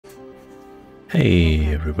Hey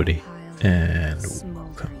everybody, and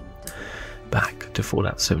welcome back to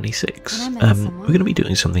Fallout 76. We're going to be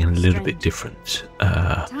doing something a little bit different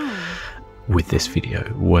with this video,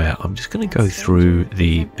 where I'm just going to go through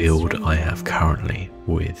the build I have currently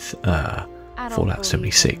with Fallout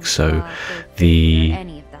 76. So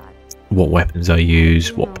what weapons I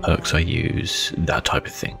use, what perks I use, that type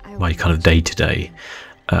of thing. My kind of day-to-day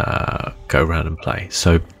go around and play.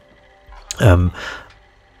 So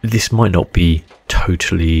this might not be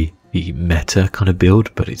totally the meta kind of build,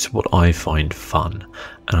 but it's what I find fun.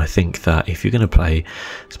 And I think that if you're going to play,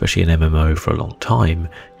 especially an MMO for a long time,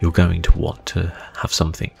 you're going to want to have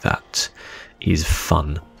something that is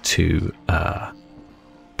fun to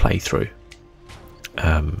play through.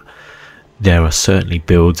 There are certainly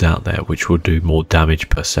builds out there which will do more damage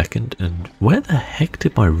per second. And where the heck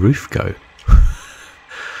did my roof go?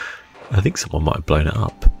 I think someone might have blown it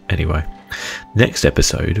up. Anyway, next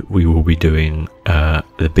episode we will be doing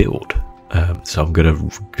the build. So I'm going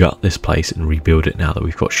to gut this place and rebuild it now that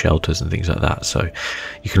we've got shelters and things like that. So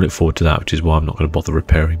you can look forward to that, which is why I'm not going to bother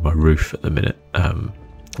repairing my roof at the minute,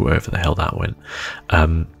 wherever the hell that went.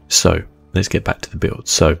 So let's get back to the build.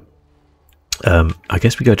 So I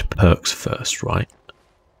guess we go to perks first, right?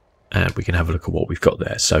 And we can have a look at what we've got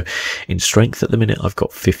there. So in strength at the minute I've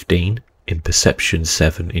got 15. In perception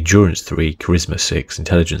 7, endurance 3, charisma 6,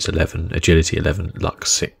 intelligence 11, agility 11, luck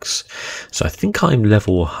 6. So I think I'm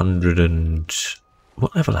level 100 and...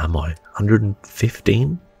 what level am I? 115?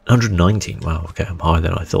 119. Wow, okay, I'm higher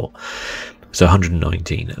than I thought. So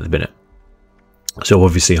 119 at the minute. So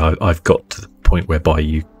obviously I've got to the point whereby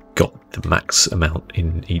you got the max amount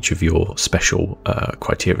in each of your special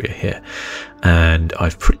criteria here. And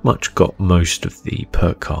I've pretty much got most of the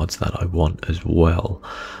perk cards that I want as well.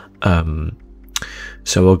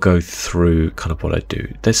 So I'll go through kind of what I do.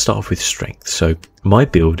 Let's start off with strength. So my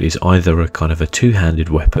build is either a kind of a two-handed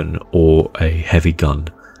weapon or a heavy gun.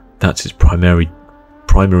 That's its primary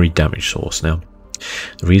damage source. Now,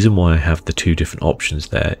 the reason why I have the two different options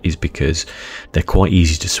there is because they're quite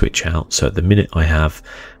easy to switch out. So at the minute I have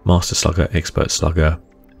Master Slugger, Expert Slugger,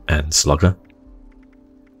 and Slugger.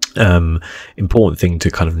 Important thing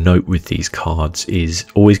to kind of note with these cards is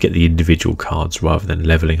always get the individual cards rather than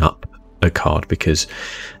leveling up a card, because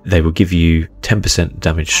they will give you 10%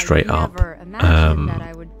 damage straight up.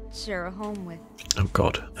 Oh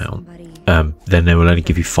god, hang on. Then they will only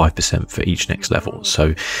give you 5% for each next level.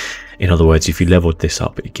 So in other words, if you leveled this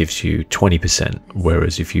up, it gives you 20%,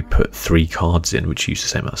 whereas if you put 3 cards in which use the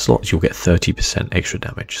same amount of slots, you'll get 30% extra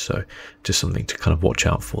damage. So just something to kind of watch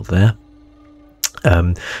out for there.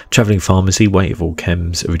 Traveling pharmacy, weight of all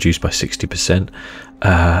chems are reduced by 60%.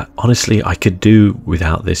 Honestly, I could do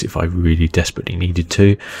without this if I really desperately needed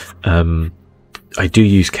to. I do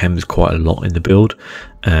use chems quite a lot in the build,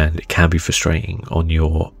 and it can be frustrating on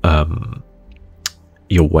your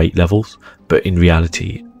weight levels, but in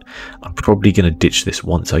reality I'm probably going to ditch this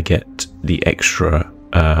once I get the extra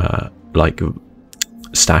like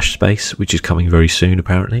stash space, which is coming very soon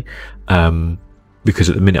apparently. Because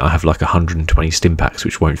at the minute I have like 120 stim packs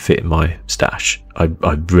which won't fit in my stash. I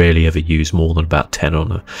rarely ever use more than about 10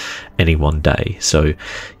 on any one day. So,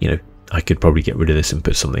 you know, I could probably get rid of this and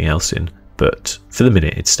put something else in. But for the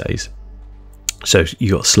minute it stays. So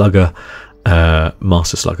you got Slugger,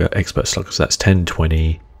 Master Slugger, Expert Slugger. So that's 10,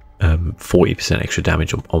 20, 40% extra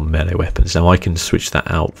damage on melee weapons. Now I can switch that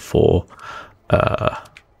out for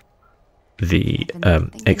the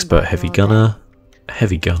Expert Heavy Gunner,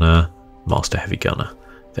 Master Heavy Gunner.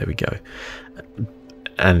 There we go.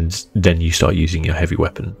 And then you start using your heavy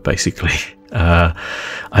weapon basically. I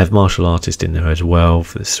have Martial Artist in there as well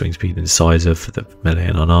for the swing speed, and Incisor for the melee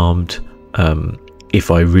and unarmed.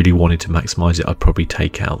 If I really wanted to maximize it, I'd probably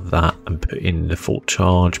take out that and put in the Full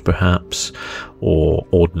Charge perhaps, or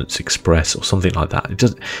Ordnance Express or something like that. It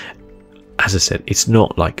doesn't, as I said, it's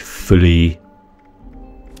not like fully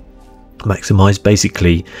maximize.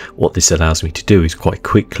 Basically what this allows me to do is quite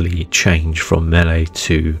quickly change from melee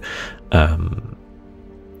to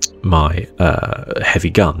my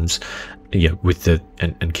heavy guns, you know, with the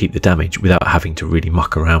and keep the damage without having to really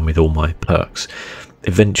muck around with all my perks.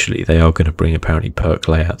 Eventually they are going to bring apparently perk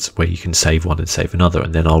layouts where you can save one and save another,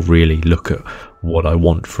 and then I'll really look at what I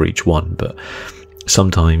want for each one. But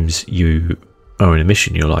sometimes you are in a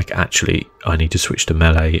mission, you're like, actually I need to switch to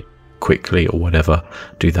melee quickly or whatever.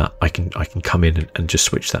 Do that. I can come in and just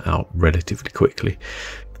switch that out relatively quickly.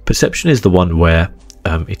 Perception is the one where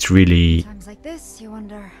it's really times like this, you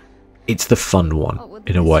wonder. It's the fun one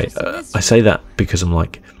in a way. I say that because I'm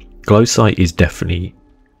like, glow sight is definitely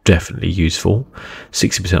definitely useful.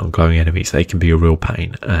 60% on glowing enemies, they can be a real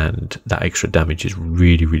pain, and that extra damage is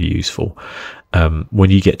really, really useful. When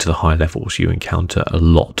you get to the high levels, you encounter a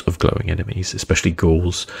lot of glowing enemies, especially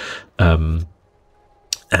ghouls, and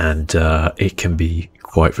it can be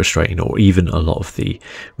quite frustrating, or even a lot of the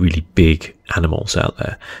really big animals out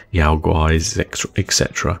there, Yaoguais,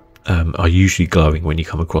 etc. Are usually glowing when you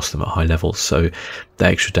come across them at high levels, so the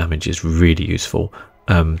extra damage is really useful.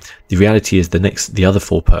 The reality is the other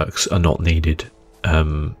 4 perks are not needed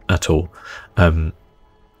at all.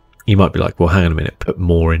 You might be like, well, hang on a minute, put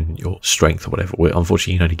more in your strength or whatever. Well,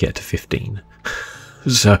 unfortunately, you can only get to 15.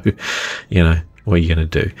 So, you know, what are you going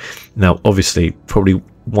to do? Now, obviously, probably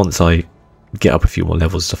once I get up a few more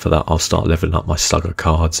levels, stuff like that, I'll start leveling up my slugger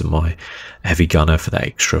cards and my heavy gunner for that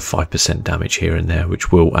extra 5% damage here and there,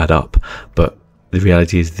 which will add up. But the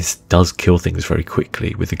reality is this does kill things very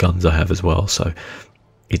quickly with the guns I have as well. So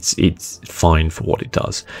it's fine for what it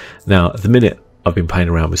does. Now, at the minute, I've been playing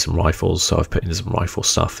around with some rifles, so I've put in some rifle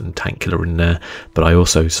stuff and tank killer in there, but I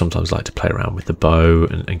also sometimes like to play around with the bow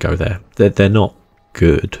and go there. They're not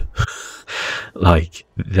good. Like,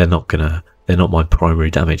 they're not my primary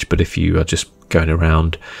damage, but if you are just going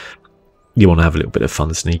around, you want to have a little bit of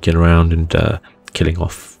fun sneaking around and killing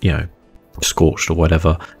off, you know, Scorched or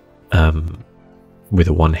whatever, with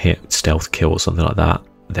a one-hit stealth kill or something like that,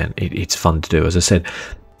 then it's fun to do. As I said,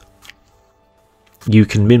 you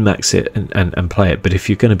can min-max it and play it, but if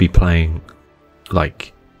you're going to be playing,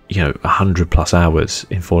 like, you know, 100+ hours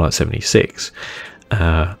in Fallout 76,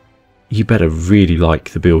 you better really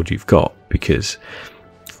like the build you've got, because,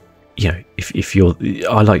 you know, if you're,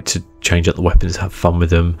 I like to change up the weapons, have fun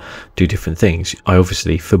with them, do different things. I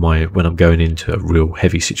obviously, when I'm going into a real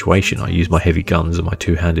heavy situation, I use my heavy guns and my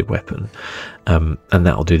two-handed weapon, and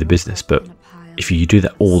that'll do the business. But if you do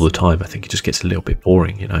that all the time, I think it just gets a little bit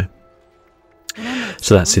boring, you know.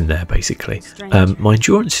 So that's in there basically. My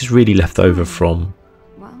endurance is really left over from,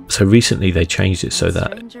 so recently they changed it so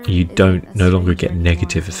that you no longer get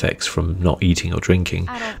negative effects from not eating or drinking,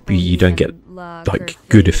 but you don't get like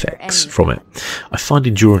good effects from it. I find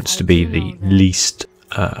endurance to be the least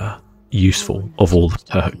useful of all the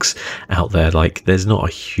perks out there. Like, there's not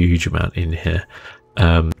a huge amount in here.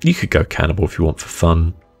 You could go cannibal if you want for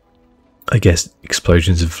fun. I guess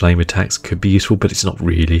explosions and flame attacks could be useful, but it's not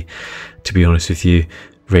really, to be honest with you.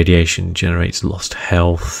 Radiation generates lost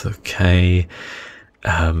health. Okay.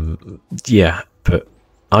 Yeah, but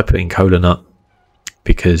I put in Cola Nut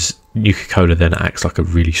because Nuka Cola then acts like a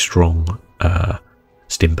really strong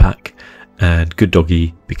stim pack, and Good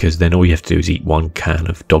Doggy because then all you have to do is eat 1 can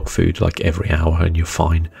of dog food like every hour and you're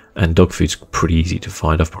fine. And dog food's pretty easy to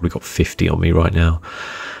find. I've probably got 50 on me right now.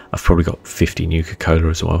 I've probably got 50 Nuka Cola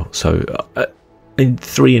as well. So in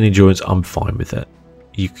 3 in endurance, I'm fine with it.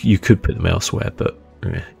 You could put them elsewhere, but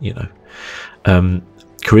you know.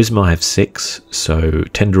 Charisma, I have 6. So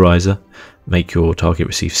Tenderizer, make your target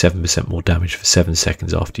receive 7% more damage for 7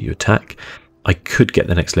 seconds after you attack. I could get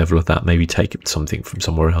the next level of that, maybe take something from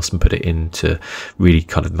somewhere else and put it in to really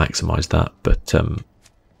kind of maximize that. But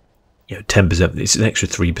you know, 10%, it's an extra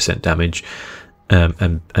 3% damage,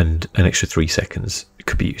 and an extra 3 seconds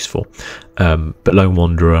could be useful. But Lone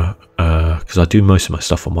Wanderer, because I do most of my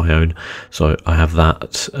stuff on my own, so I have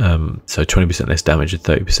that. So 20% less damage and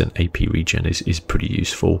 30% AP regen is pretty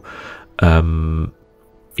useful.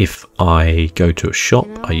 If I go to a shop,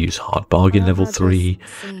 I use Hard Bargain level 3.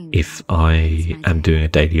 If I am doing a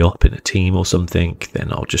daily op in a team or something,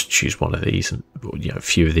 then I'll just choose one of these and, you know, a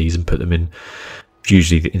few of these and put them in.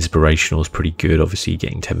 Usually the inspirational is pretty good. Obviously, you're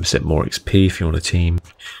getting 10% more XP if you're on a team.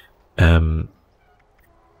 You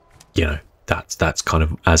know, that's kind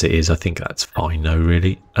of as it is. I think that's fine though,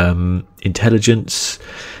 really. Intelligence.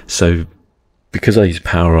 So because I use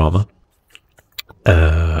power armor,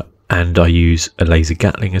 and I use a laser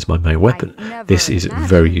gatling as my main weapon, this is a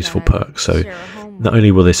very useful perk. So not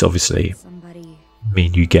only will this obviously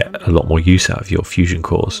mean you get a lot more use out of your fusion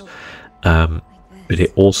cores, but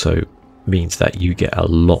it also means that you get a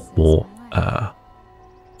lot more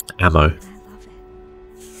ammo,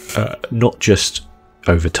 not just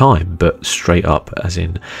over time, but straight up, as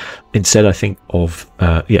in, instead I think of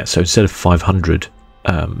so instead of 500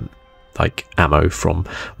 like ammo from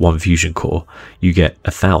 1 fusion core, you get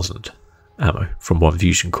 1,000 ammo from 1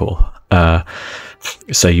 fusion core.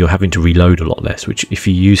 So you're having to reload a lot less, which if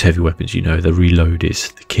you use heavy weapons, you know the reload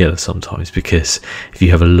is the killer sometimes, because if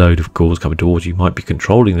you have a load of ghouls coming towards you, you might be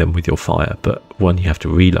controlling them with your fire, but when you have to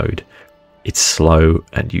reload, it's slow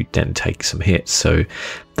and you then take some hits. So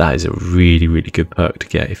that is a really, really good perk to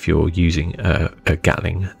get if you're using a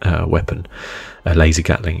Gatling weapon. A laser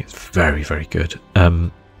Gatling is very, very good.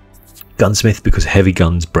 Gunsmith, because heavy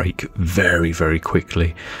guns break very, very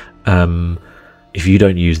quickly. If you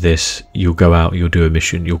don't use this, you'll go out, you'll do a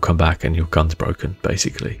mission, you'll come back and your gun's broken,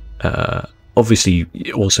 basically. Obviously,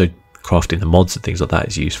 also crafting the mods and things like that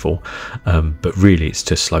is useful, but really it's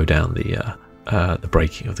to slow down the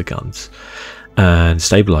breaking of the guns. And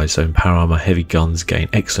stabilize, so in power armor, heavy guns gain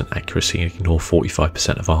excellent accuracy and ignore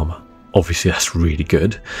 45% of armor. Obviously that's really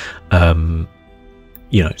good.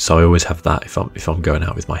 You know, so I always have that if I'm going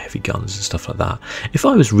out with my heavy guns and stuff like that. If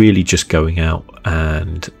I was really just going out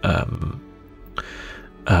and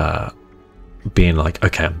being like,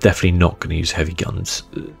 okay, I'm definitely not going to use heavy guns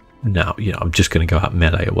now, you know, I'm just going to go out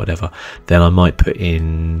melee or whatever, then I might put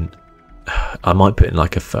in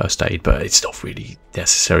like a first aid, but it's not really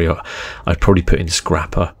necessary. I'd probably put in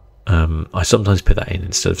scrapper. I sometimes put that in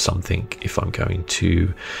instead of something if I'm going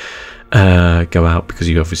to go out, because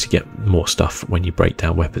you obviously get more stuff when you break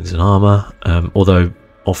down weapons and armor, although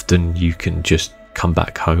often you can just come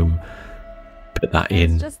back home, put that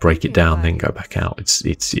in, break it down, then go back out.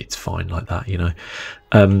 It's fine like that, you know.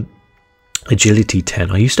 Agility 10.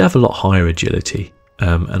 I used to have a lot higher agility,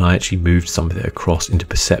 and I actually moved some of it across into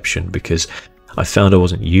perception because I found I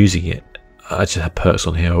wasn't using it. I just had perks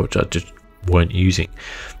on here which I just weren't using.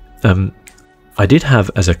 I did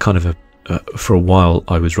have, as a kind of a for a while,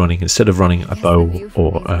 I was running, instead of running a bow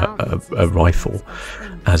or a rifle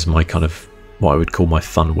as my kind of what I would call my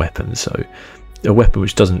fun weapon, so a weapon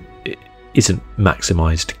which isn't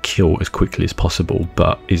maximized to kill as quickly as possible,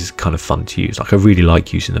 but is kind of fun to use. Like, I really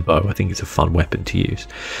like using the bow. I think it's a fun weapon to use.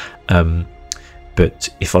 But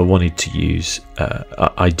if I wanted to use,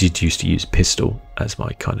 I did used to use pistol as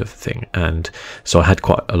my kind of thing, and so I had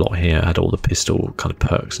quite a lot here. I had all the pistol kind of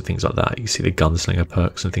perks and things like that. You see the gunslinger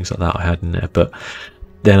perks and things like that I had in there, but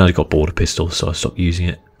then I got bored of pistol, so I stopped using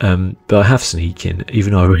it. But I have sneak in,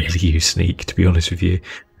 even though I really use sneak, to be honest with you.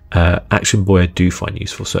 Action boy I do find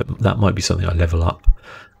useful, so that might be something I level up.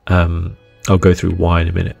 I'll go through why in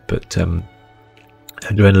a minute, but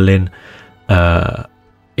adrenaline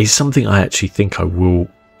is something I actually think I will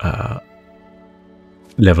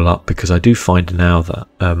level up, because I do find now that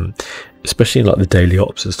especially in like the daily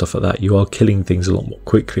ops and stuff like that, you are killing things a lot more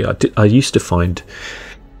quickly. I used to find,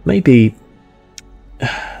 maybe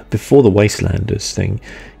before the Wastelanders thing,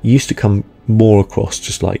 you used to come more across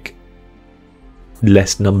just like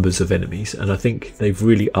less numbers of enemies, and I think they've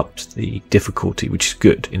really upped the difficulty, which is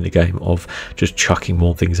good in the game, of just chucking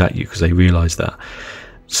more things at you, because they realise that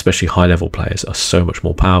especially high level players are so much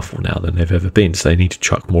more powerful now than they've ever been, so they need to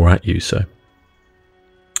chuck more at you. So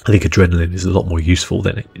I think adrenaline is a lot more useful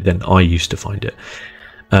than I used to find it.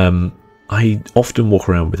 I often walk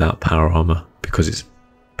around without power armor, because it's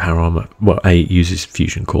power armor, well, A, it uses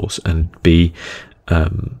fusion cores, and B, I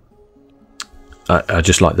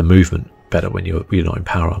just like the movement better when you're not in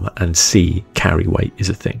power armor, and C, carry weight is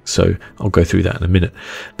a thing, so I'll go through that in a minute.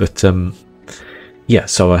 But yeah,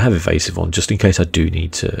 so I have evasive on just in case I do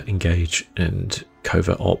need to engage, and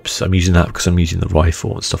covert ops, I'm using that because I'm using the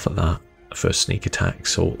rifle and stuff like that for sneak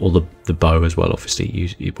attacks, or the bow as well.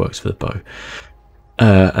 Obviously it works for the bow.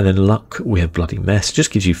 And then luck, we have bloody mess. It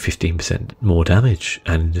just gives you 15% more damage,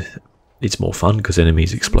 and it's more fun because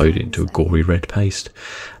enemies explode into a gory red paste.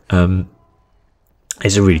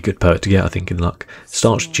 It's a really good perk to get, I think, in luck.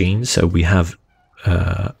 Starch genes, so we have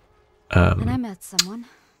and I met someone.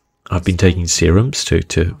 I've been taking serums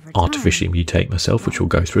to artificially mutate myself, which we'll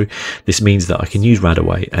go through. This means that I can use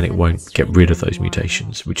Radaway and it won't get rid of those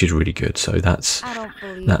mutations, which is really good. So that's a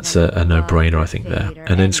no-brainer, I think, there.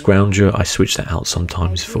 And then Scrounger, I switch that out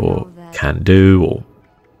sometimes for Can Do or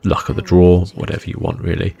Luck of the Draw, whatever you want,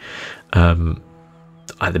 really.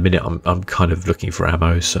 At the minute, I'm kind of looking for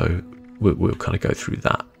ammo, so we'll kind of go through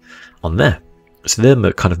that on there. So they're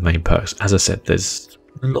the kind of main perks. As I said, there's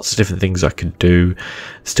lots of different things I could do,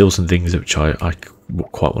 still some things which I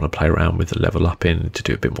quite want to play around with and level up in to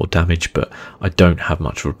do a bit more damage, but I don't have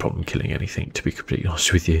much of a problem killing anything, to be completely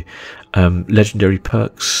honest with you. Legendary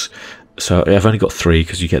perks, so I've only got 3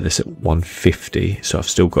 because you get this at 150, so I've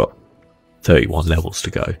still got 31 levels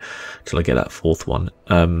to go till I get that 4th one.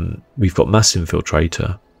 We've got Mass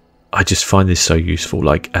Infiltrator. I just find this so useful,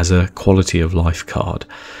 like as a quality of life card,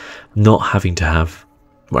 not having to have,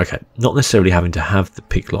 okay, not necessarily having to have the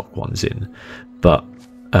pick lock ones in, but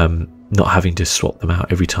not having to swap them out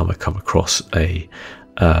every time I come across a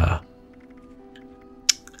not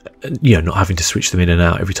having to switch them in and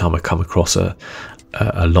out every time I come across a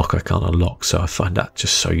lock I can't unlock. So I find that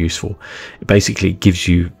just so useful. It basically gives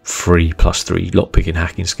you 3 + 3 lockpicking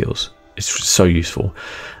hacking skills. It's so useful,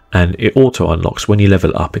 and it auto unlocks when you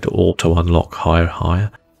level up. It'll auto unlock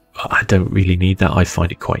higher. I don't really need that. I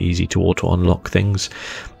find it quite easy to auto unlock things.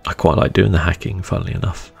 I quite like doing the hacking, funnily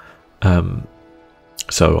enough.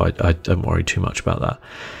 So I don't worry too much about that.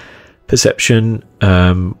 Perception,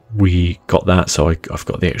 we got that, so I've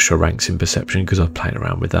got the extra ranks in perception because I'm playing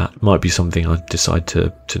around with that. Might be something I decide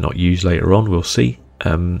to not use later on, we'll see.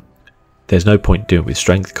 There's no point doing it with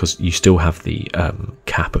strength because you still have the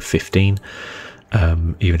cap of 15,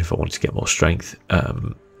 even if I wanted to get more strength.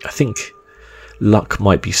 I think luck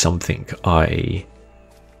might be something I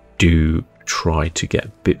do try to get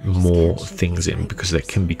a bit more things in because they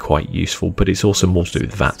can be quite useful, but it's also more to do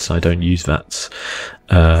with VATs. I don't use VATs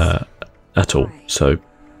at all, so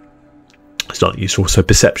it's not useful. So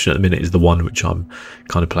perception at the minute is the one which I'm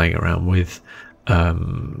kind of playing around with.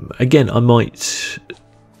 Again, I might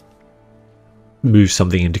move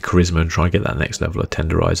something into charisma and try and get that next level of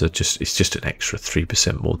tenderizer. It's just an extra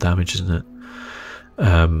 3% more damage, isn't it?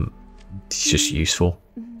 It's just useful.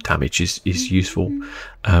 Damage is useful.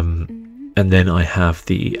 And then I have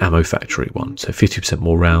the ammo factory one, so 50%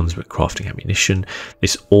 more rounds with crafting ammunition.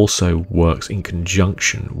 This also works in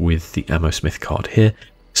conjunction with the ammo smith card here,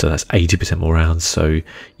 so that's 80% more rounds. So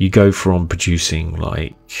you go from producing,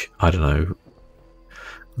 like, I don't know,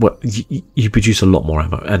 well, you produce a lot more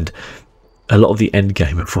ammo, and a lot of the end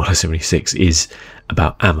game of Fallout 76 is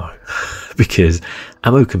about ammo because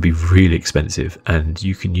ammo can be really expensive and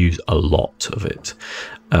you can use a lot of it.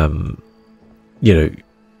 You know,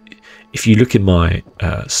 if you look in my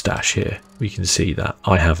stash here, we can see that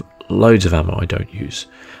I have loads of ammo I don't use.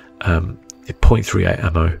 The .38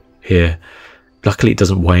 ammo here, luckily it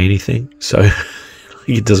doesn't weigh anything, so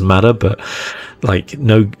it doesn't matter, but like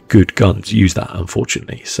no good guns use that,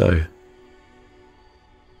 unfortunately, so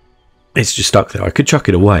it's just stuck there. I could chuck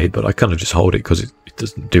it away, but I kind of just hold it because it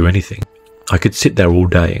doesn't do anything. I could sit there all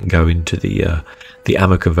day and go into the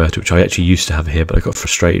ammo converter, which I actually used to have here, but I got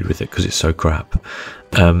frustrated with it because it's so crap.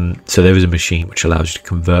 So there is a machine which allows you to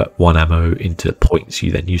convert one ammo into points.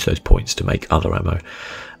 You then use those points to make other ammo.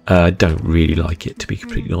 I don't really like it, to be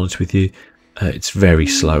completely honest with you. It's very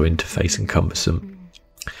slow interface and cumbersome.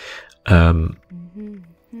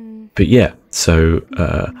 But yeah, so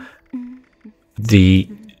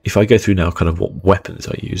if I go through now kind of what weapons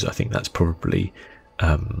I use, I think that's probably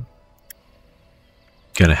going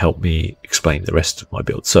to help me explain the rest of my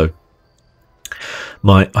build. So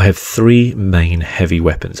I have 3 main heavy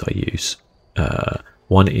weapons I use.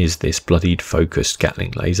 One is this bloodied focused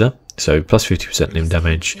Gatling laser, so plus 50% limb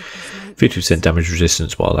damage, 50% damage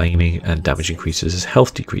resistance while aiming, and damage increases as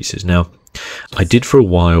health decreases. Now, I did for a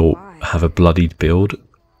while have a bloodied build,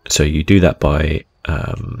 so you do that by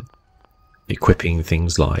equipping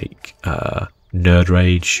things like Nerd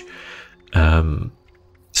Rage,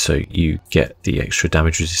 so you get the extra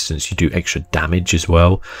damage resistance, you do extra damage as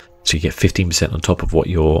well, so you get 15% on top of what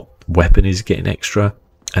your weapon is getting extra.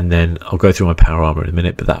 And then I'll go through my power armor in a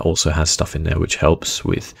minute, but that also has stuff in there which helps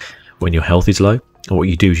with when your health is low. And what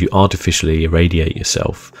you do is you artificially irradiate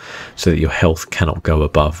yourself so that your health cannot go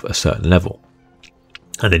above a certain level,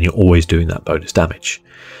 and then you're always doing that bonus damage.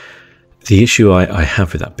 The issue I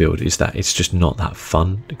have with that build is that it's just not that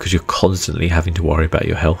fun because you're constantly having to worry about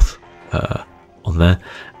your health on there,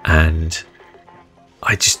 and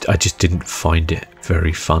I just didn't find it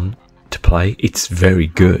very fun to play. It's very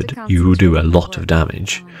good. You will do a lot of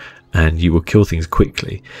damage and you will kill things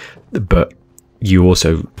quickly, but you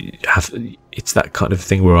also have, it's that kind of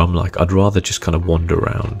thing where I'm like, I'd rather just kind of wander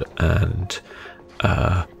around and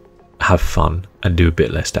have fun and do a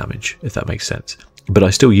bit less damage, if that makes sense. But I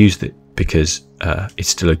still used it because it's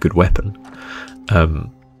still a good weapon.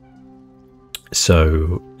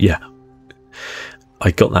 So yeah,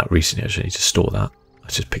 I got that recently. Actually, to store that. I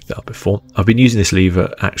just picked that up before. I've been using this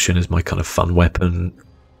lever action as my kind of fun weapon.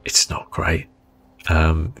 It's not great.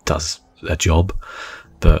 It does a job,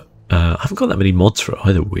 but I haven't got that many mods for it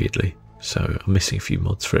either, weirdly. So I'm missing a few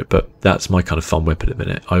mods for it, but that's my kind of fun weapon at the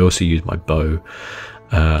minute. I also use my bow.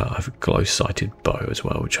 I have a glow-sighted bow as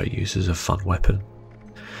well, which I use as a fun weapon.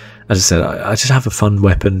 As I said, I just have a fun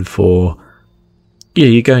weapon for, yeah,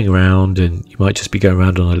 you're going around and you might just be going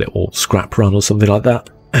around on a little scrap run or something like that,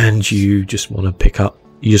 and you just want to pick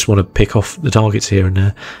off the targets here and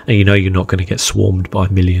there, and you know you're not going to get swarmed by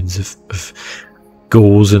millions of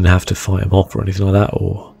ghouls and have to fight them off or anything like that,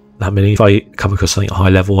 or that many. If I come across something at high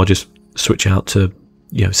level, I just switch out to,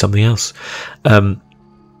 you know, something else.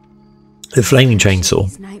 The flaming chainsaw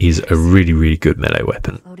is a really, really good melee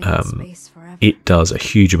weapon. It does a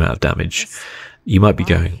huge amount of damage. You might be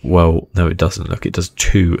going, well, no, it doesn't. Look, it does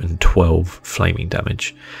 2 and 12 flaming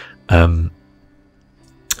damage.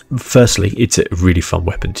 Firstly, it's a really fun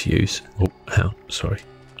weapon to use. Oh, hang on, sorry.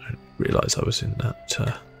 I didn't realise I was in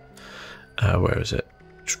that. Where is it?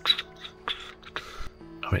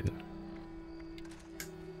 I mean,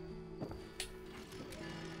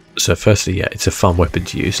 so firstly, yeah, it's a fun weapon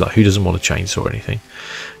to use. Like, who doesn't want a chainsaw or anything?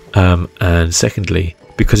 And secondly,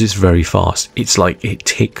 because it's very fast, it's like it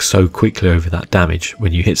ticks so quickly over that damage.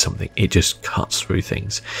 When you hit something, it just cuts through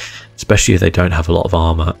things, especially if they don't have a lot of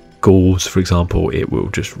armor. Ghouls, for example, it will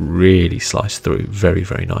just really slice through very,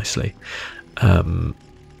 very nicely.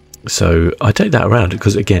 So I take that around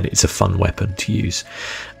because, again, it's a fun weapon to use.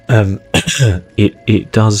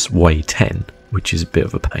 It does weigh 10, which is a bit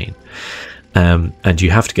of a pain. And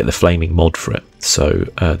you have to get the flaming mod for it. So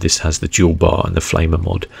this has the dual bar and the flamer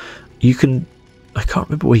mod. You can, I can't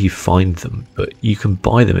remember where you find them, but you can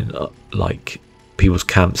buy them in like people's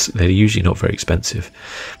camps. They're usually not very expensive,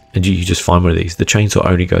 and you just find one of these. The chainsaw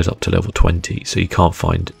only goes up to level 20, so you can't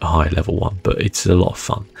find a high level one, but it's a lot of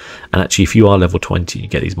fun. And actually, if you are level 20 and you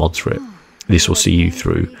get these mods for it, this will see you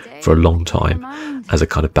through for a long time as a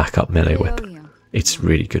kind of backup melee weapon. It's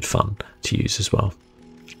really good fun to use as well.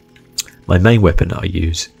 My main weapon that I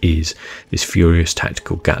use is this Furious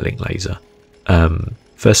Tactical Gatling Laser.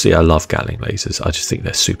 Firstly, I love Gatling lasers. I just think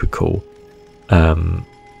they're super cool.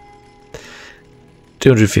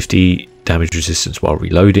 250 damage resistance while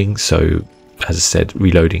reloading. So, as I said,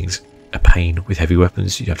 reloading is a pain with heavy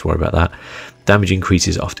weapons. You don't have to worry about that. Damage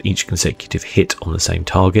increases after each consecutive hit on the same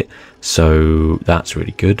target. So that's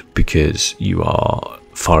really good because you are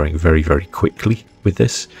firing very, very quickly with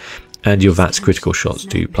this. And your VATS critical shots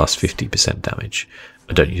do plus 50% damage.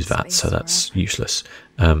 I don't use VATS, so that's useless.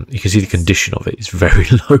 You can see the condition of it is very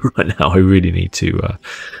low right now. I really need to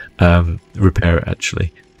repair it,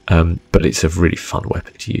 actually. But it's a really fun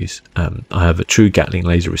weapon to use. I have a true Gatling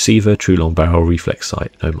laser receiver, true long barrel, reflex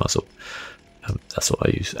sight, no muzzle. That's what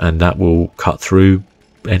I use. And that will cut through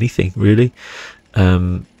anything, really.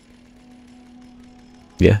 Yeah,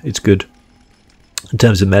 it's good. In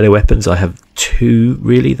terms of melee weapons, I have two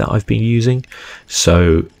really that I've been using.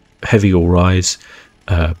 So Heavy All Rise,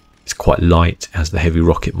 it's quite light, it has the heavy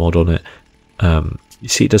rocket mod on it. You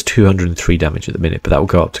see it does 203 damage at the minute, but that will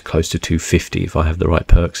go up to close to 250 if I have the right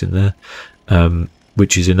perks in there,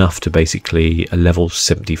 which is enough to basically a level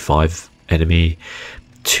 75 enemy.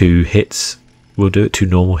 2 hits will do it, 2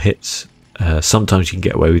 normal hits. Sometimes you can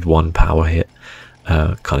get away with 1 power hit,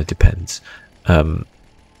 kind of depends.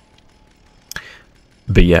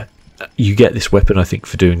 But yeah, you get this weapon, I think,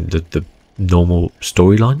 for doing the normal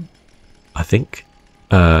storyline, I think.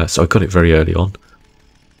 So I got it very early on.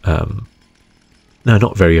 No,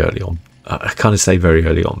 not very early on. I kind of say very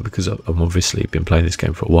early on because I've obviously been playing this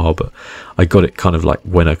game for a while, but I got it kind of like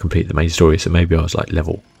when I completed the main story. So maybe I was like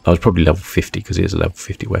I was probably level 50 because it is a level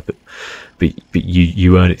 50 weapon. But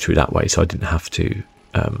you earn it through that way, so I didn't have to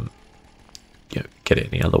get it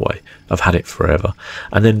any other way. I've had it forever.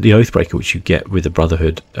 And then the Oathbreaker, which you get with the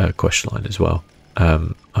Brotherhood quest line as well,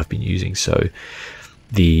 I've been using. So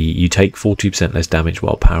you take 40% less damage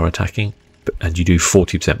while power attacking, and you do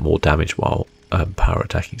 40% more damage while power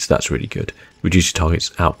attacking, so that's really good. Reduce your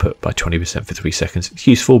target's output by 20% for 3 seconds. It's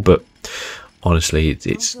useful, but honestly,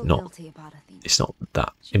 it's not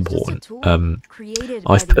that important.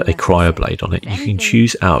 I've put a cryo blade on it. You can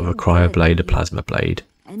choose out of a cryo blade, a plasma blade,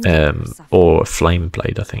 or a flame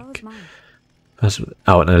blade, I think. An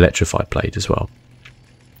electrified blade as well.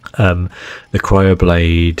 The cryo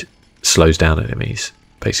blade slows down enemies,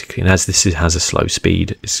 basically, and as this has a slow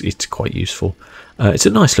speed, it's quite useful. It's a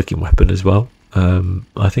nice looking weapon as well.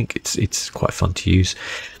 I think it's quite fun to use.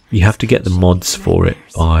 You have to get the mods for it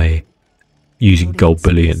by using gold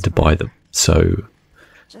bullion to buy them, so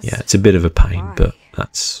yeah, it's a bit of a pain, but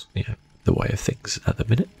that's the way of things at the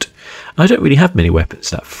minute. I don't really have many weapons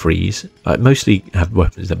that freeze. I mostly have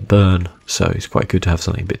weapons that burn, so it's quite good to have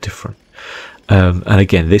something a bit different. And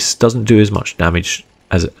again, this doesn't do as much damage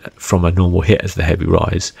from a normal hit as the Heavy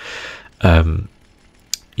Rise.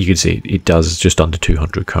 You can see it does just under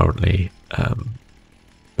 200 currently,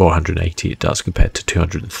 or 180 it does compared to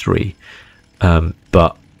 203.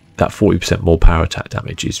 But that 40% more power attack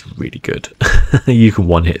damage is really good. You can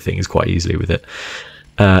one-hit things quite easily with it.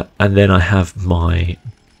 And then I have my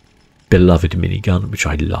beloved minigun, which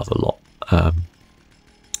I love a lot.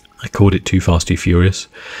 I called it Too Fast, Too Furious.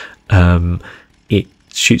 It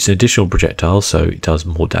shoots an additional projectile, so it does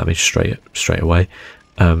more damage straight away.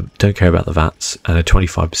 Don't care about the VATS, and a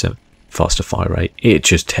 25% faster fire rate. It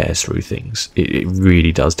just tears through things. It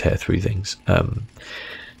really does tear through things.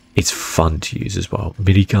 It's fun to use as well.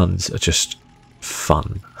 Miniguns are just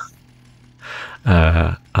fun.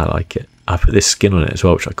 I like it. I put this skin on it as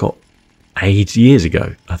well, which I got 8 years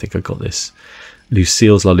ago. I think I got this.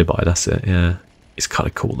 Lucille's Lullaby, that's it. Yeah, it's kind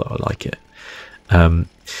of cool though. I like it.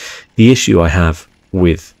 The issue I have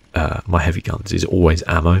with my heavy guns is always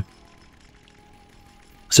ammo.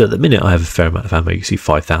 So at the minute I have a fair amount of ammo. You can see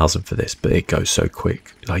 5,000 for this, but it goes so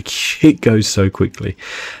quick. Like, it goes so quickly.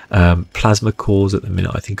 Plasma cores at the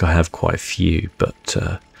minute, I think I have quite a few, but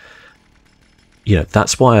you know,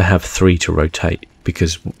 that's why I have 3 to rotate,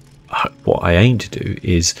 because what I aim to do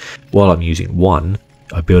is, while I'm using one,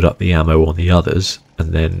 I build up the ammo on the others,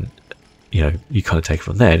 and then, you know, you kind of take it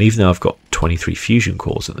from there. And even though I've got 23 fusion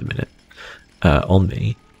cores at the minute on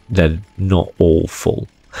me, they're not all full.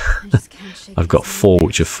 I've got 4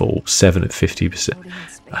 which are full, 7 at 50%.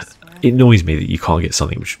 It annoys me that you can't get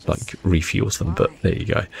something which like refuels them, but there you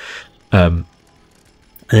go. And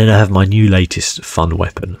then I have my new latest fun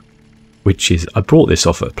weapon, which is, I brought this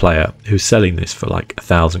off a player who's selling this for like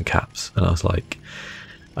 1,000 caps, and I was like,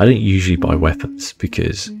 I don't usually buy weapons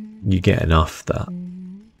because you get enough that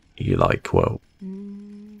you're like, well,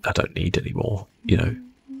 I don't need any more, you know.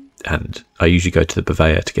 And I usually go to the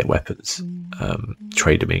purveyor to get weapons,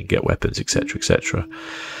 trade them in, get weapons, etc, etc.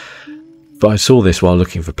 But I saw this while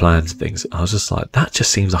looking for plans and things, and I was just like, that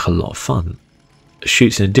just seems like a lot of fun.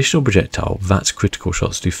 Shoots an additional projectile, VATS critical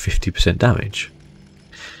shots do 50% damage.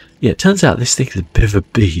 Yeah, it turns out this thing is a bit of a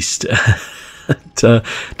beast. Don't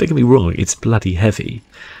get me wrong, it's bloody heavy,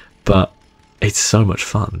 but it's so much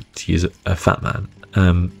fun to use a fat man.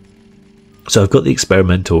 So I've got the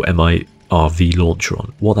experimental MIRV launcher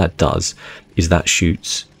on. What that does is that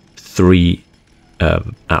shoots 3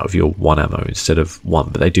 out of your 1 ammo instead of 1,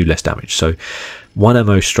 but they do less damage. So 1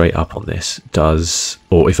 ammo straight up on this does,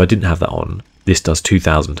 or if I didn't have that on, this does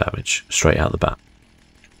 2,000 damage straight out the bat.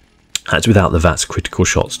 That's without the VATS critical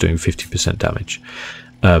shots doing 50% damage.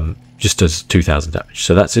 Just does 2,000 damage.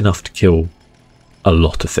 So that's enough to kill a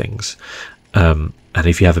lot of things. And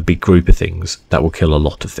if you have a big group of things, that will kill a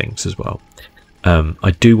lot of things as well.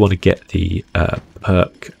 I do want to get the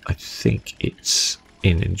perk. I think it's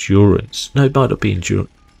in endurance. No, it might not be endurance.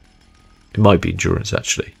 It might be endurance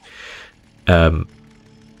actually.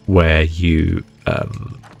 Where you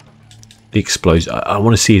the explosive. I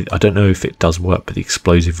want to see. I don't know if it does work, but the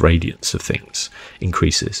explosive radiance of things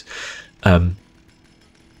increases. The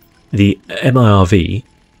MIRV.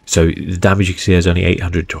 So the damage you can see is only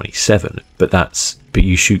 827, but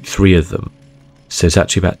you shoot 3 of them. So it's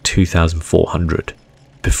actually about 2,400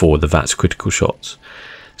 before the VATS critical shots.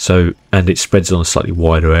 So, and it spreads on a slightly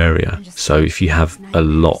wider area. So if you have a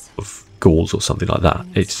lot of ghouls or something like that,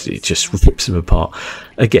 it just rips them apart.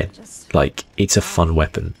 Again, like, it's a fun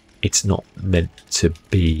weapon. It's not meant to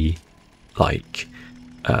be like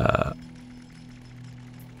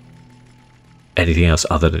anything else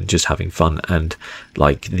other than just having fun. And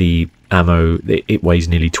like the ammo, it weighs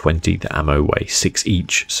nearly 20. The ammo weighs 6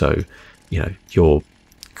 each. So, you know, you're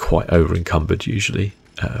quite over encumbered usually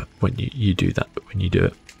when you do that. When you do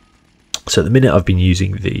it, so at the minute I've been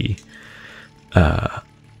using the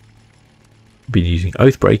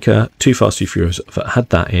Oathbreaker, Too Fast Too Furious. I've had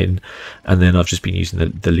that in, and then I've just been using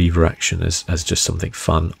the lever action as just something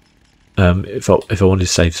fun. If I wanted to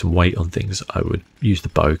save some weight on things, I would use the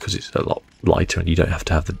bow because it's a lot lighter, and you don't have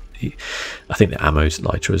to have the. I think the ammo's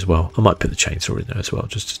lighter as well. I might put the chainsaw in there as well,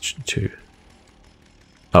 just to.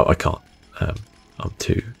 Oh, I can't. I've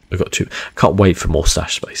got two. I can't wait for more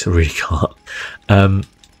stash space. I really can't.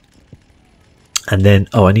 And then,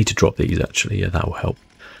 I need to drop these actually. Yeah, that will help.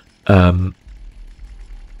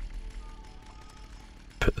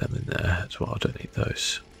 Put them in there as well. I don't need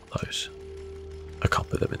those. I can't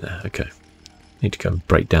put them in there. Okay. Need to go and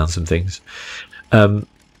break down some things.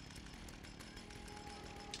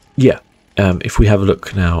 Yeah. If we have a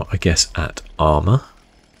look now, I guess, at armor.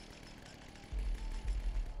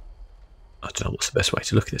 I don't know what's the best way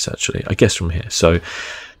to look at this actually. I guess from here. So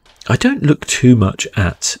I don't look too much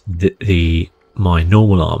at my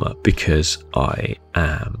normal armor because I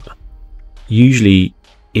am usually,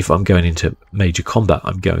 if I'm going into major combat,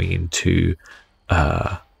 I'm going in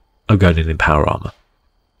power armor.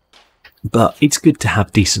 But it's good to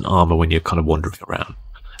have decent armor when you're kind of wandering around.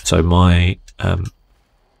 So my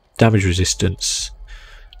damage resistance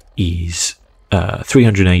is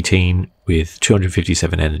 318 with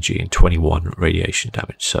 257 energy and 21 radiation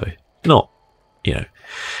damage. So not,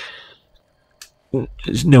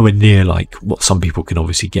 it's nowhere near like what some people can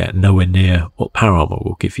obviously get, nowhere near what power armor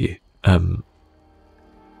will give you. Let's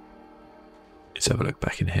have a look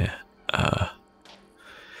back in here.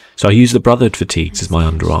 So I use the Brotherhood Fatigues as my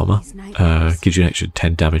under armor. Gives you an extra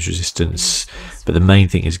 10 damage resistance, but the main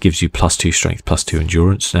thing is gives you +2 strength, +2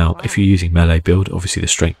 endurance. Now, if you're using melee build, obviously the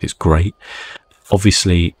strength is great.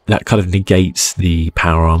 Obviously, that kind of negates the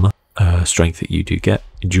power armor strength that you do get.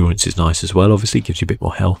 Endurance is nice as well. Obviously, gives you a bit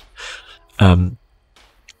more health.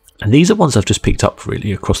 And these are ones I've just picked up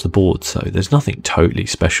really across the board, so there's nothing totally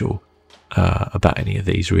special about any of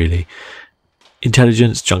these really.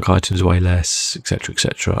 Intelligence, junk items way less, etc,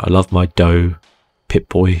 etc. I love my doe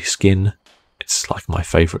Pip-Boy skin. It's like my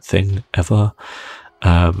favourite thing ever.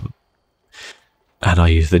 And I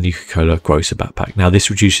use the Nuka-Cola Grocer backpack. Now this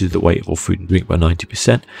reduces the weight of all food and drink by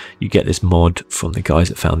 90%. You get this mod from the guys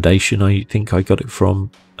at Foundation, I think I got it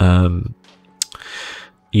from.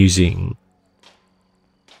 Using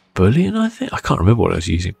Bullion, I think. I can't remember what I was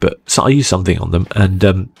using, but so I used something on them.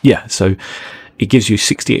 And yeah, so it gives you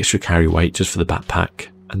 60 extra carry weight just for the backpack,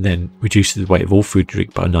 and then reduces the weight of all food and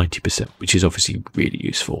drink by 90%, which is obviously really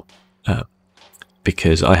useful.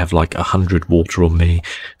 Because I have like 100 water on me,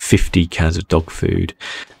 50 cans of dog food,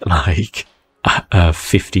 like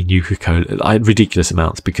 50 Nuka-Cola, ridiculous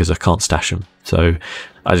amounts because I can't stash them. So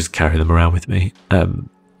I just carry them around with me.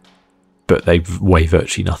 But they weigh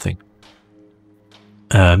virtually nothing.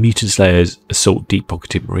 Mutant Slayer's Assault Deep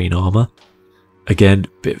Pocketed Marine Armor. Again,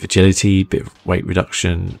 bit of agility, bit of weight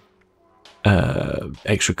reduction,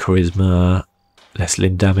 extra charisma, less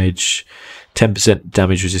limb damage, 10%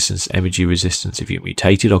 damage resistance, energy resistance if you're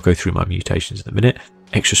mutated. I'll go through my mutations in a minute.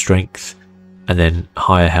 Extra strength, and then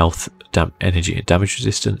higher health, energy and damage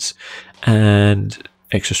resistance, and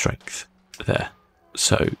extra strength there.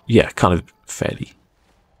 So yeah, kind of fairly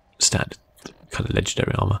standard kind of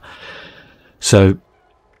legendary armor. So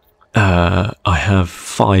I have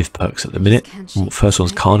 5 perks at the minute. First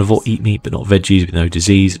one's carnivore, eat meat but not veggies with no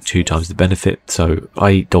disease, 2 times the benefit. So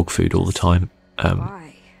I eat dog food all the time.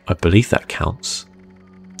 I believe that counts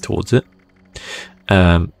towards it.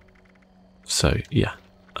 So yeah,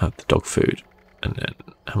 I have the dog food, and then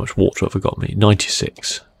how much water have I got me?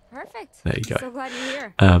 96. Perfect. There you go. So glad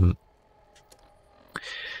you're here.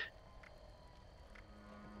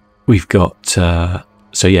 We've got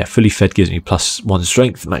so yeah, fully fed gives me +1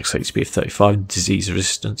 strength, max HP of 35, disease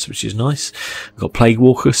resistance, which is nice. I've got Plague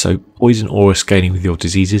Walker, so poison aura scaling with your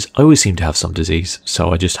diseases. I always seem to have some disease,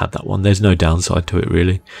 so I just had that one. There's no downside to it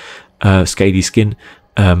really. Scaly skin,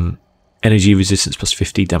 energy resistance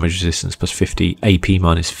 +50, damage resistance +50, AP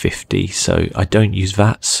 -50. So I don't use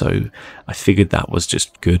that, so I figured that was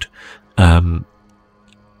just good.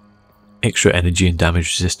 Extra energy and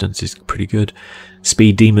damage resistance is pretty good.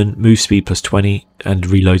 Speed Demon, move speed +20 and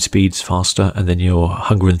reload speeds faster, and then your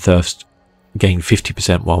hunger and thirst gain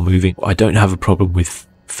 50% while moving. I don't have a problem with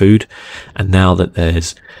food, and now that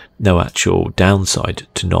there's no actual downside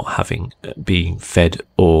to not having being fed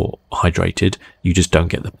or hydrated, you just don't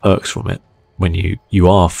get the perks from it when you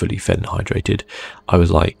are fully fed and hydrated. I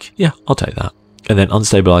was like, yeah, I'll take that. And then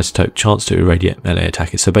unstable isotope, chance to irradiate melee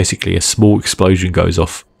attackers. So basically a small explosion goes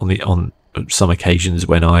off on some occasions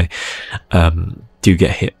when I do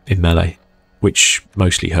get hit in melee, which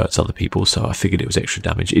mostly hurts other people, so I figured it was extra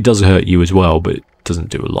damage. It does hurt you as well, but it doesn't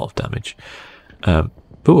do a lot of damage. But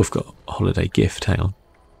I've got a holiday gift, hang on.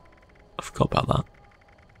 I forgot about that.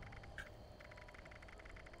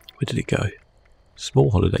 Where did it go?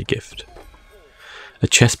 Small holiday gift. A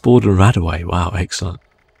chessboard and Radaway, wow, excellent.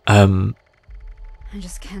 I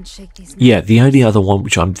just can't shake these. Yeah, the only other one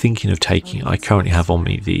which I'm thinking of taking, I currently have on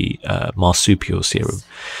me the Marsupial Serum.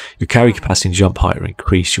 Your carry capacity and jump height are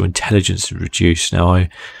increased, your intelligence is reduced. Now,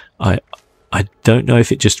 I don't know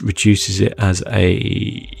if it just reduces it as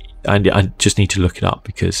a... I just need to look it up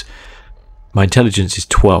because my intelligence is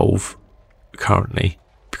 12 currently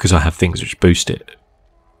because I have things which boost it.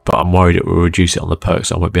 But I'm worried it will reduce it on the perks,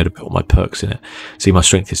 so I won't be able to put all my perks in it. See, my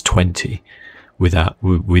strength is 20. With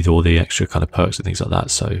all the extra kind of perks and things like that,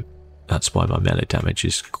 so that's why my melee damage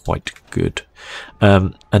is quite good.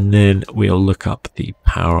 And then we'll look up the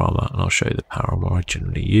power armor, and I'll show you the power armor I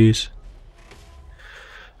generally use.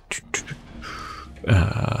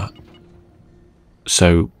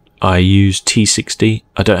 So I use T60.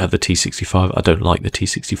 I don't have the T65. I don't like the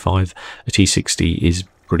T65. The T60 is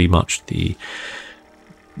pretty much the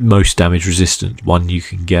most damage resistant one you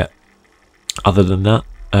can get. Other than that,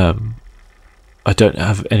 I don't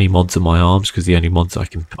have any mods on my arms because the only mods I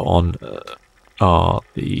can put on are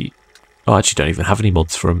the... I actually don't even have any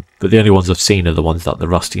mods for them, but the only ones I've seen are the ones like the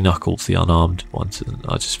Rusty Knuckles, the unarmed ones, and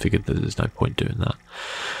I just figured that there's no point doing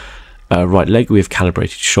that. Right leg, we have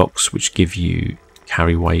calibrated shocks, which give you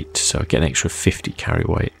carry weight, so I get an extra 50 carry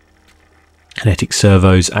weight. Kinetic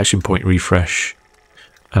servos, action point refresh,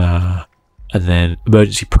 and then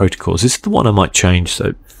emergency protocols. This is the one I might change,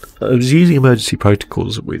 so I was using emergency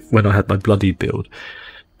protocols when I had my bloody build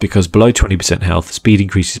because below 20% health, speed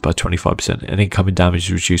increases by 25% and incoming damage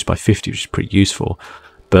is reduced by 50, which is pretty useful,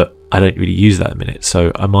 but I don't really use that at the minute,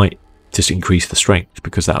 so I might just increase the strength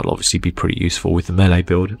because that'll obviously be pretty useful with the melee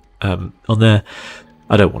build on there.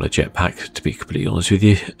 I don't want a jetpack, to be completely honest with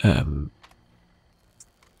you.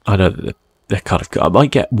 I know that they're kind of good. I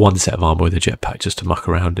might get one set of armor with a jetpack just to muck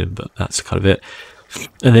around in, but that's kind of it.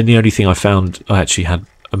 And then the only thing I found I actually had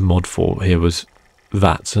a mod for here was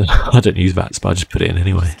VATS. I don't use VATS, but I just put it in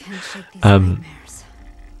anyway.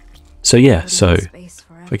 So yeah, so if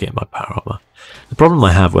I get my power armor, the problem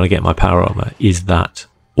I have when I get my power armor is that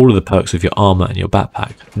all of the perks of your armor and your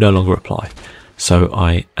backpack no longer apply. So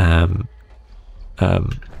I am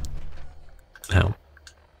now.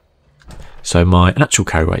 So my actual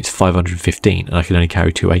carry weight is 515 and I can only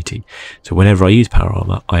carry 280. So whenever I use power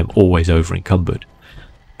armor, I am always over encumbered.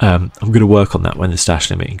 I'm going to work on that when the stash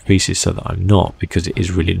limit increases so that I'm not, because it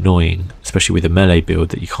is really annoying, especially with a melee build,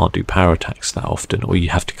 that you can't do power attacks that often, or you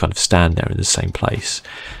have to kind of stand there in the same place.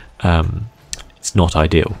 It's not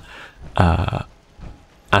ideal.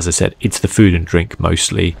 As I said, it's the food and drink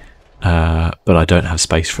mostly, but I don't have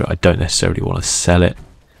space for it. I don't necessarily want to sell it.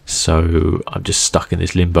 So I'm just stuck in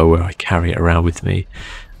this limbo where I carry it around with me,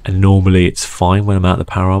 and normally it's fine when I'm out of the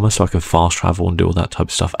power armor, so I can fast travel and do all that type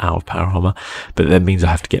of stuff out of power armor, but that means I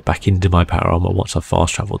have to get back into my power armor once I've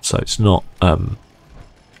fast traveled, so it's not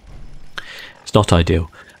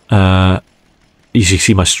ideal. You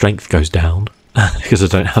see my strength goes down because I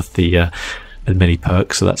don't have the as many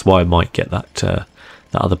perks, so that's why I might get that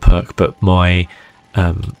other perk, but my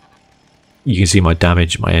you can see my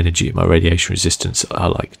damage, my energy, my radiation resistance are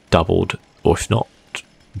like doubled, or if not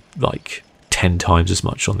like 10 times as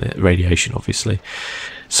much on the radiation, obviously.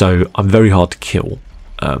 So I'm very hard to kill,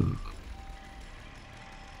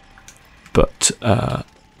 but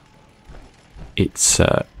it's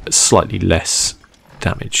slightly less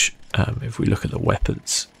damage if we look at the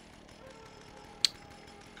weapons.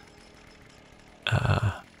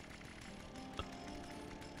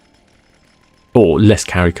 Or less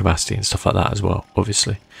carry capacity and stuff like that as well,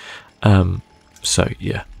 obviously. So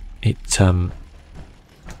yeah, it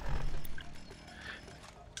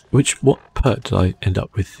what perk did I end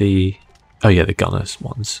up with? The oh yeah, the gunners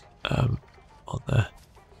ones on there.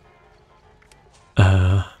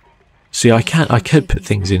 See, I could put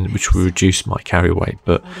things in which will reduce my carry weight,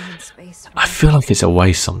 but I feel like it's a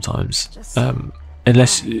waste sometimes.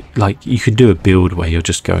 Unless like you can do a build where you're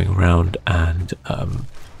just going around and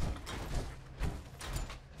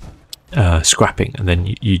scrapping, and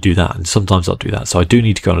then you do that, and sometimes I'll do that. So I do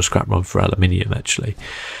need to go on a scrap run for aluminium actually,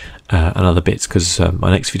 and other bits, because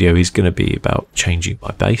my next video is going to be about changing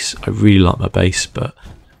my base. I really like my base, but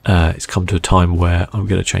it's come to a time where I'm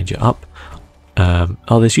going to change it up.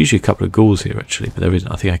 Oh, there's usually a couple of ghouls here actually, but there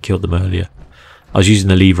isn't. I think I killed them earlier. I was using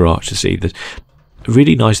the lever arch to see. The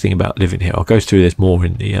really nice thing about living here, I'll go through this more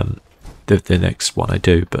in the next one I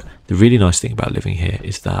do, but the really nice thing about living here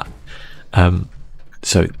is that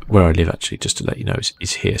so where I live actually, just to let you know,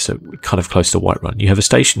 is here, so we're kind of close to Whiterun. You have a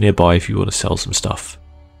station nearby if you want to sell some stuff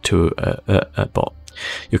to a bot.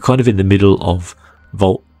 You're kind of in the middle of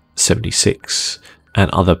Vault 76 and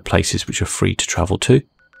other places which are free to travel to,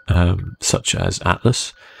 such as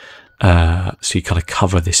Atlas. So you kind of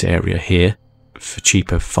cover this area here for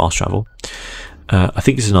cheaper fast travel. I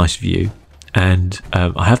think it's a nice view, and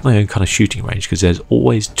I have my own kind of shooting range, because there's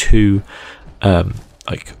always two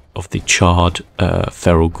like of the charred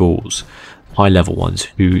feral ghouls, high level ones,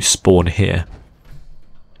 who spawn here,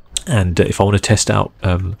 and if I want to test out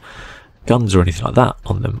guns or anything like that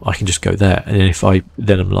on them, I can just go there, and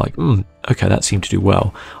then I'm like, okay, that seemed to do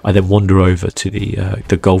well. I then wander over to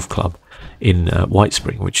the golf club in White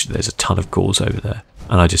Spring, which there's a ton of ghouls over there,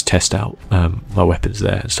 and I just test out my weapons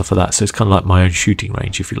there and stuff like that. So it's kind of like my own shooting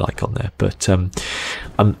range, if you like, on there. But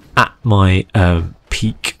I'm at my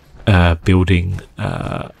peak building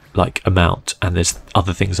like amount, and there's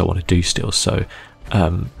other things I want to do still. So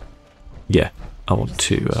yeah, I want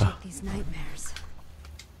to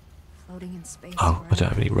oh, I don't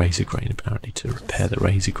have any razor grain apparently to repair the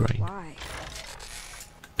razor grain.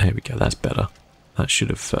 There we go, that's better. That should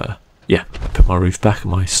have yeah, put my roof back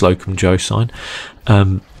and my Slocum Joe sign,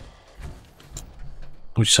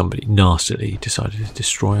 which somebody nastily decided to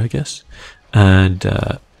destroy, I guess. And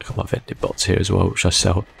I've got my vending bots here as well, which I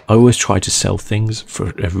sell. I always try to sell things for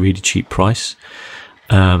a really cheap price.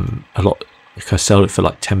 A lot, like I sell it for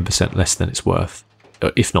like 10% less than it's worth,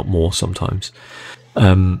 if not more sometimes.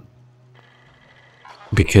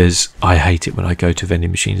 Because I hate it when I go to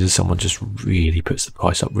vending machines and someone just really puts the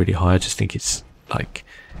price up really high. I just think it's like,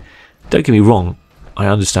 don't get me wrong, I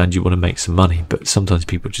understand you want to make some money, but sometimes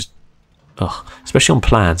people just, especially on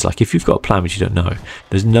plans, like if you've got a plan which you don't know,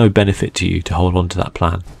 there's no benefit to you to hold on to that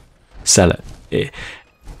plan. Sell it.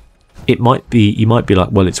 It might be, you might be like,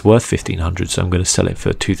 well, it's worth 1,500, so I'm going to sell it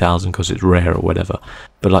for 2,000 because it's rare or whatever.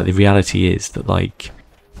 But like the reality is that like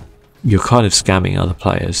you're kind of scamming other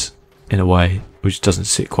players in a way which doesn't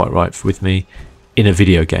sit quite right with me in a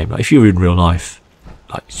video game. Like if you're in real life,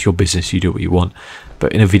 like it's your business, you do what you want,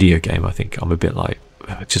 but in a video game I think I'm a bit like,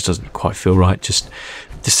 it just doesn't quite feel right. Just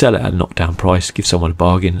to sell it at a knockdown price, give someone a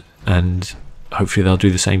bargain, and hopefully they'll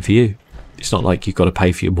do the same for you. It's not like you've got to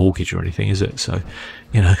pay for your mortgage or anything, is it? So,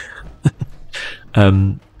 you know.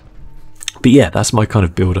 But yeah, that's my kind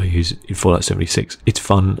of build I use in Fallout 76. It's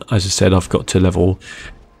fun. As I said, I've got to level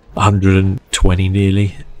 120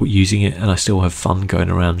 nearly using it, and I still have fun going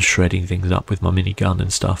around shredding things up with my minigun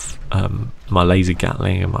and stuff. My laser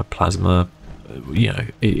gatling and my plasma, you know,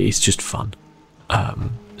 it's just fun.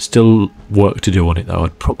 Still work to do on it though.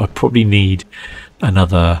 I'd probably need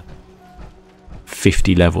another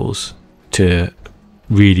 50 levels to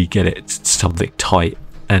really get it something tight,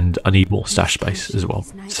 and I need more stash space as well.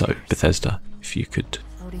 So Bethesda, if you could,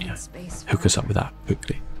 you know, hook us up with that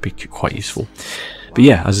quickly, be quite useful. But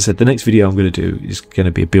yeah, as I said, the next video I'm going to do is going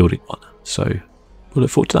to be a building one, so we'll look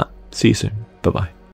forward to that. See you soon. Bye bye.